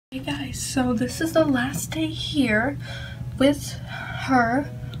Hey guys, so this is the last day here with her,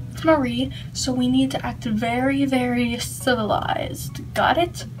 with Marie, so we need to act very, very civilized. Got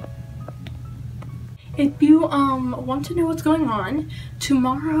it? If you want to know what's going on,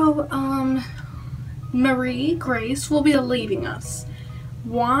 tomorrow Marie Grace will be leaving us.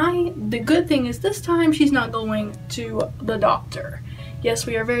 Why? The good thing is this time she's not going to the doctor. Yes,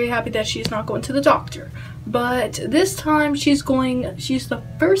 we are very happy that she's not going to the doctor. But this time she's the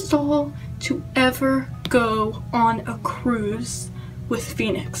first doll to ever go on a cruise with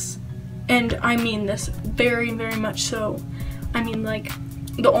Phoenix. And I mean this very, very much so. I mean, like,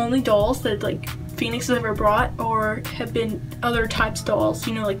 the only dolls that like Phoenix has ever brought or have been other types of dolls,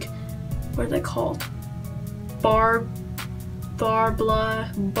 you know, like, what are they called? Barbie,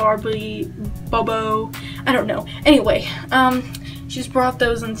 Bobo, I don't know. Anyway, she's brought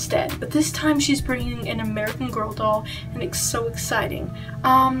those instead, but this time she's bringing an American Girl doll, and it's so exciting.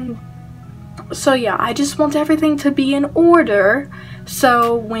 So yeah, I just want everything to be in order,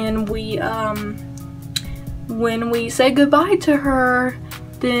 so when we say goodbye to her,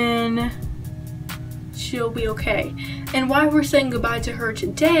 then she'll be okay. And why we're saying goodbye to her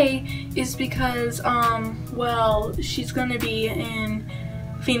today is because, well, she's gonna be in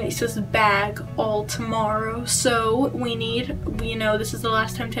Phoenix's bag all tomorrow, so we know this is the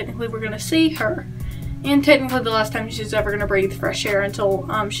last time technically we're gonna see her, and technically the last time she's ever gonna breathe fresh air until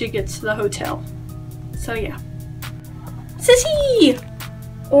she gets to the hotel. So yeah. Sissy!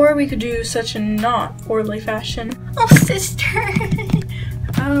 Or we could do such a not orderly fashion. Oh, sister!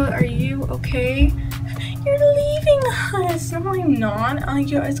 Are you okay? You're leaving us! No, I'm not.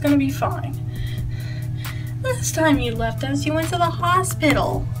 It's gonna be fine. Last time you left us, you went to the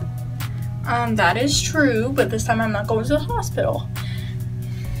hospital. That is true, but this time I'm not going to the hospital.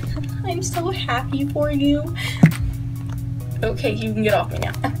 I'm so happy for you. Okay, you can get off me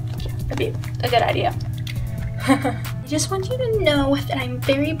now. That'd be a good idea. I just want you to know that I'm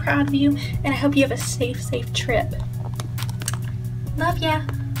very proud of you, and I hope you have a safe trip. Love ya.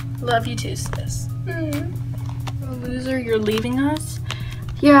 Love you too, sis. Loser, you're leaving us?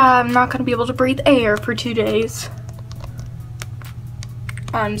 Yeah, I'm not gonna be able to breathe air for 2 days.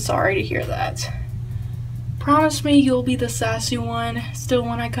 I'm sorry to hear that. Promise me you'll be the sassy one still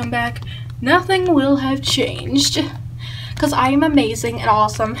when I come back. Nothing will have changed. Because I am amazing and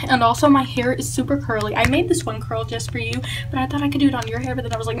awesome. And also my hair is super curly. I made this one curl just for you, but I thought I could do it on your hair, but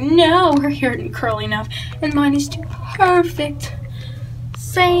then I was like, no, her hair isn't curly enough. And mine is too perfect.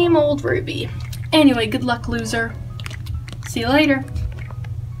 Same old Ruby. Anyway, good luck, loser. See you later.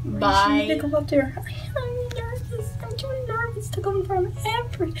 Bye. To go up there. I'm nervous. I'm too nervous to go in front of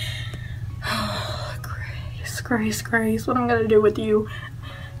every. Grace, what am I gonna do with you?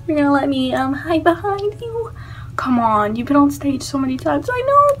 You're gonna let me hide behind you? Come on, you've been on stage so many times. I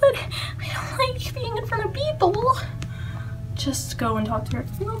know, but I don't like being in front of people. Just go and talk to her.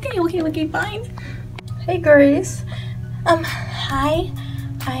 Okay, fine. Hey, Grace. Hi.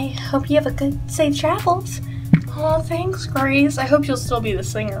 I hope you have a good, safe travels. Oh, thanks, Grace. I hope you'll still be the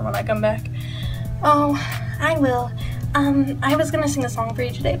singer when I come back. Oh, I will. I was gonna sing a song for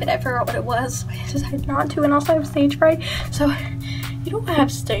you today, but I forgot what it was, so I decided not to, and also I have stage fright. So, you don't have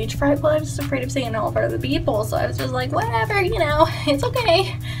stage fright? Well, I was just afraid of singing all in front of the people, so I was just like, whatever, you know, it's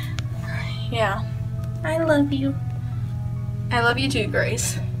okay. Yeah. I love you. I love you too,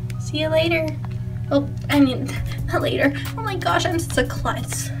 Grace. See you later. Oh, I mean, not later. Oh my gosh, I'm such a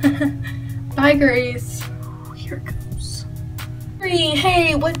klutz. Bye, Grace. Here it goes.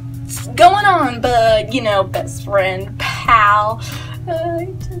 Hey, what's going on, bud? You know, best friend, pal. I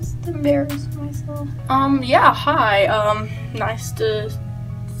just embarrassed myself. Yeah, hi. Nice to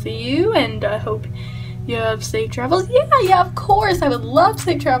see you, and I hope you have safe travels. Yeah, of course. I would love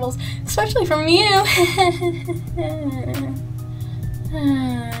safe travels, especially from you.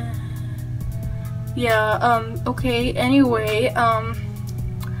 Yeah, okay, anyway,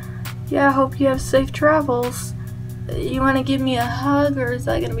 yeah, I hope you have safe travels. You want to give me a hug, or is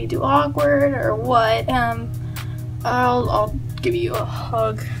that gonna be too awkward, or what? I'll give you a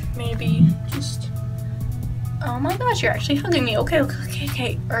hug, maybe, just, oh my gosh, you're actually hugging me. Okay,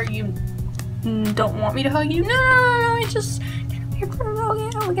 or you don't want me to hug you? No, it's just,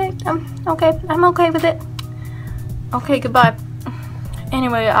 okay, I'm okay with it. Okay, goodbye.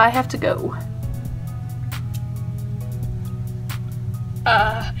 Anyway, I have to go.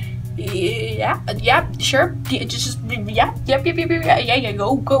 Yeah, sure. Yeah, go,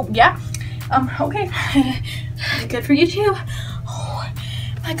 yeah. Okay. Good for you too. Oh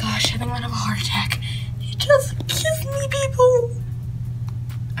my gosh, I think I'm gonna have a heart attack. You just kissed me, people.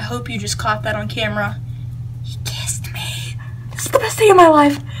 I hope you just caught that on camera. He kissed me. This is the best day of my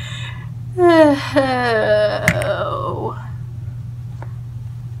life. Oh.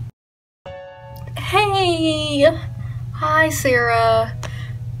 Hey! Hi, Sarah.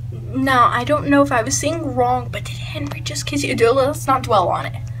 Now, I don't know if I was saying wrong, but did Henry just kiss you? Let's not dwell on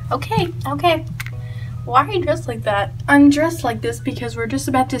it. Okay, okay. Why are you dressed like that? I'm dressed like this because we were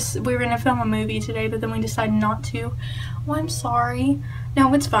gonna film a movie today, but then we decided not to. Oh, I'm sorry.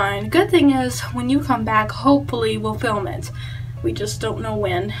 No, it's fine. Good thing is, when you come back, hopefully we'll film it. We just don't know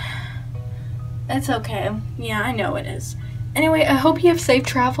when. It's okay. Yeah, I know it is. Anyway, I hope you have safe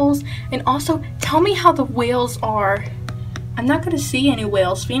travels, and also, tell me how the whales are. I'm not gonna see any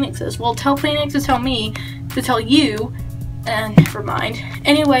whales. Phoenix is. Well, tell Phoenix to tell me, to tell you, and never mind.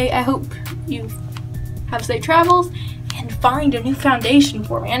 Anyway, I hope you have safe travels, and find a new foundation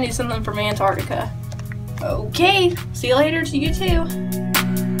for me. I need something from Antarctica. Okay, see you later to you too.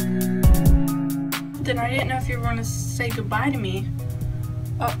 Then I didn't know if you were gonna say goodbye to me.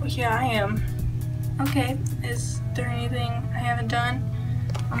 Oh, yeah, I am. Okay, is there anything I haven't done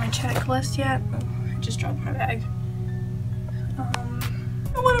on my checklist yet? Oh, I just dropped my bag.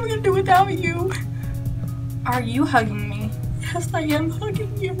 What am I gonna do without you? Are you hugging me? Yes, I am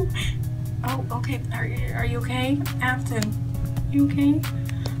hugging you. Oh, okay. Are you okay? Afton, you okay?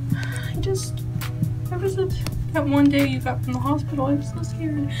 Ever since that one day you got from the hospital, I was so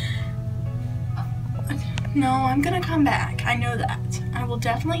scared. No, I'm gonna come back. I know that. I will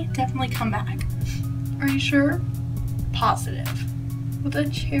definitely come back. Are you sure? Positive. With a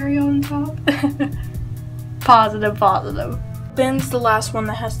cherry on top? Positive. Ben's the last one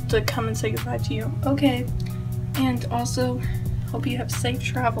that has to come and say goodbye to you. Okay. And also, hope you have safe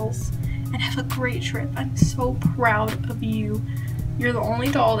travels and have a great trip. I'm so proud of you. You're the only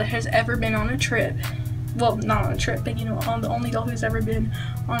doll that has ever been on a trip. Well, not on a trip, but you know, the only doll who's ever been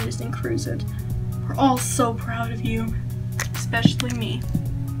on Disney Cruises. We're all so proud of you, especially me.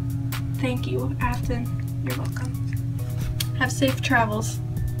 Thank you, Afton. You're welcome. Have safe travels.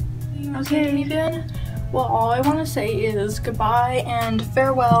 Okay, Ben? Well, all I want to say is goodbye and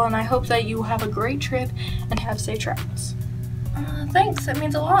farewell, and I hope that you have a great trip and have safe travels. Thanks, that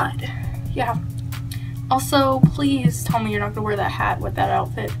means a lot. Yeah. Also, please tell me you're not going to wear that hat with that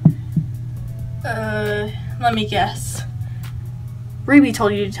outfit. Let me guess. Ruby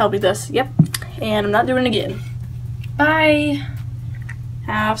told you to tell me this. Yep. And I'm not doing it again. Bye.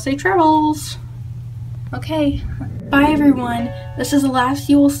 Have safe travels. Okay. Bye everyone. This is the last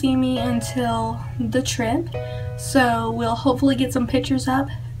you will see me until the trip. So we'll hopefully get some pictures up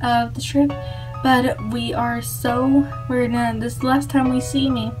of the trip. But this is the last time we see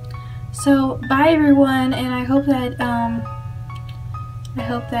me. So bye everyone, and I hope that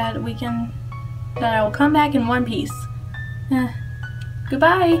I will come back in one piece.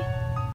 Goodbye.